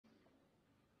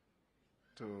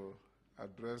to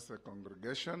address the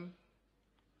congregation.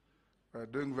 We're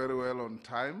doing very well on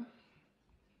time.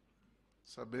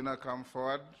 Sabina, come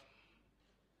forward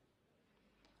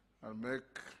and make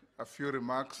a few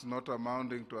remarks not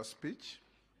amounting to a speech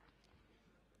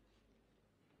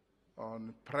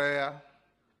on prayer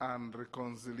and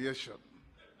reconciliation.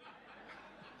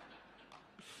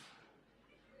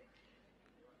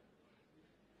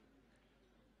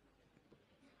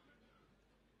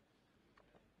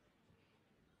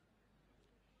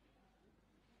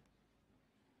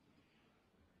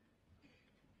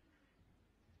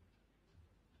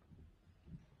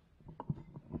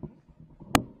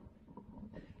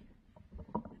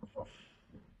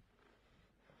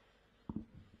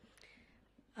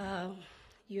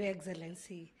 Your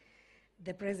Excellency,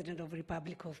 the President of the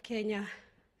Republic of Kenya,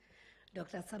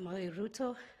 Dr. Samoei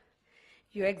Ruto,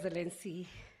 Your Excellency,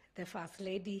 the First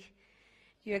Lady,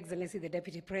 Your Excellency, the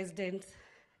Deputy President,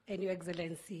 and Your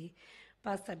Excellency,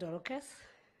 Pastor Dorcas,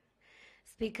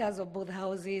 Speakers of both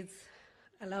houses,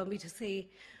 allow me to say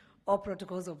all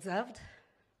protocols observed.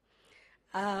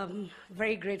 I'm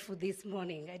very grateful this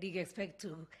morning. I didn't expect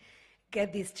to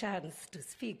get this chance to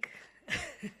speak.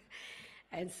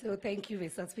 And so thank you,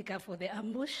 Mr. Speaker, for the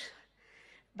ambush.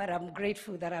 But I'm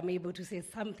grateful that I'm able to say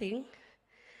something.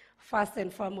 First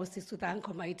and foremost is to thank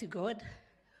Almighty God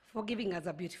for giving us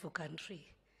a beautiful country.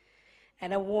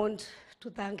 And I want to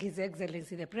thank His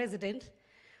Excellency, the President.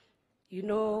 You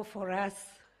know, for us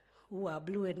who are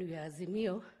blue and we are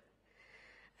azimio,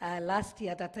 last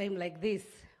year at a time like this,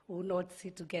 we would not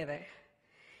sit together.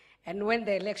 And when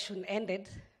the election ended,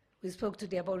 we spoke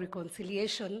today about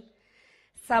reconciliation.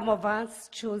 Some of us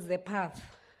chose the path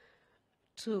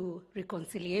to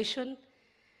reconciliation,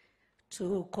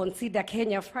 to consider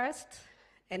Kenya first,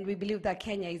 and we believe that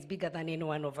Kenya is bigger than any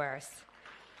one of us.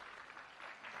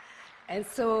 And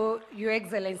so, Your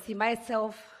Excellency,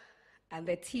 myself, and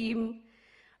the team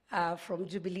from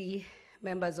Jubilee,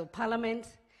 members of Parliament,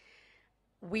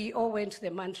 we all went to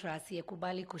the mantra,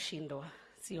 siyekubali kushindwa,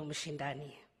 siyo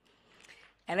mshindani.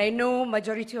 And I know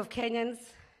majority of Kenyans,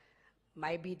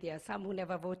 maybe there are some who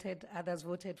never voted, others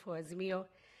voted for Azimio,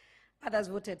 others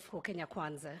voted for Kenya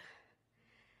Kwanza.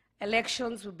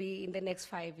 Elections will be in the next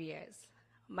 5 years.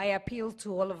 My appeal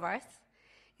to all of us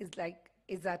is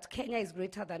that Kenya is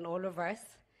greater than all of us,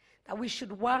 that we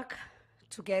should work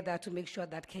together to make sure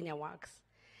that Kenya works.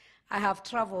 I have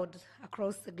traveled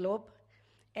across the globe,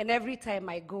 and every time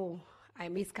I go, I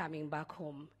miss coming back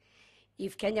home.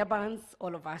 If Kenya burns,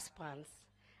 all of us burns.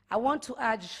 I want to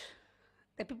urge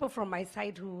the people from my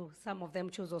side who, some of them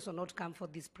chose also not to come for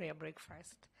this prayer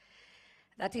breakfast,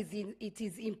 that it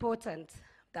is important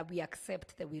that we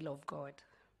accept the will of God.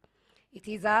 It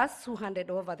is us who handed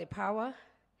over the power,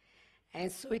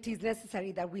 and so it is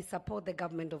necessary that we support the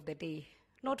government of the day,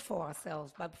 not for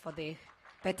ourselves, but for the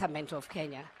betterment of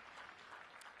Kenya.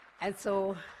 And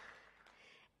so,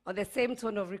 on the same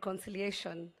tone of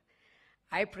reconciliation,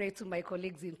 I pray to my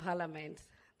colleagues in Parliament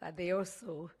that they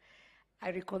also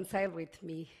reconcile with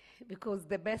me, because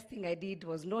the best thing I did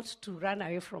was not to run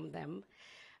away from them,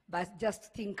 but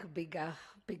just think bigger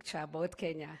picture about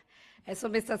Kenya. And so,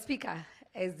 Mr. Speaker,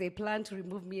 as they plan to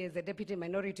remove me as a Deputy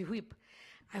Minority Whip,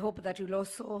 I hope that you'll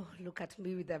also look at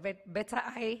me with a better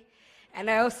eye, and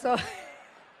I also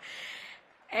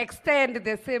extend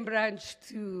the same branch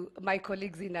to my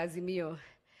colleagues in Azimio,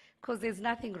 because there's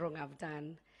nothing wrong I've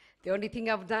done. The only thing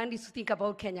I've done is to think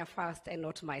about Kenya first and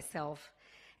not myself.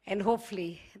 And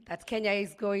hopefully that Kenya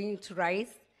is going to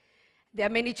rise. There are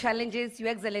many challenges. Your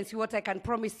Excellency, what I can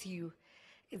promise you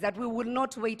is that we will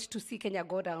not wait to see Kenya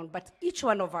go down, but each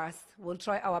one of us will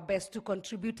try our best to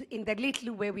contribute in the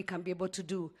little way we can be able to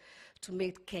do to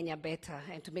make Kenya better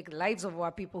and to make the lives of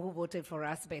our people who voted for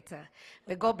us better.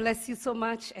 May God bless you so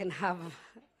much and have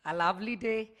a lovely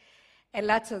day. And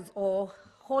let us all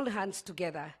hold hands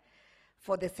together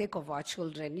for the sake of our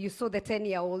children. You saw the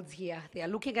 10-year-olds here. They are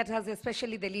looking at us,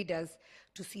 especially the leaders,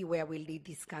 to see where we'll lead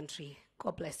this country.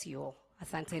 God bless you all.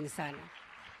 Asanteni sana.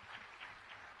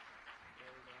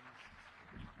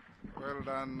 Well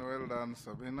done,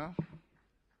 Sabina.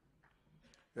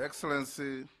 Your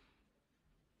Excellency,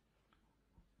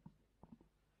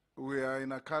 we are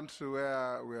in a country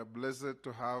where we are blessed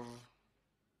to have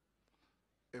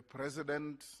a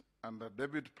president and a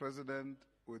deputy president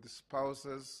with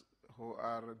spouses who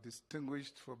are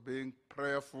distinguished for being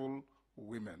prayerful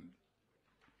women.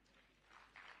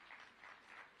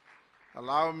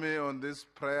 Allow me on this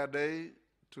prayer day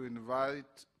to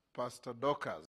invite Pastor Dorcas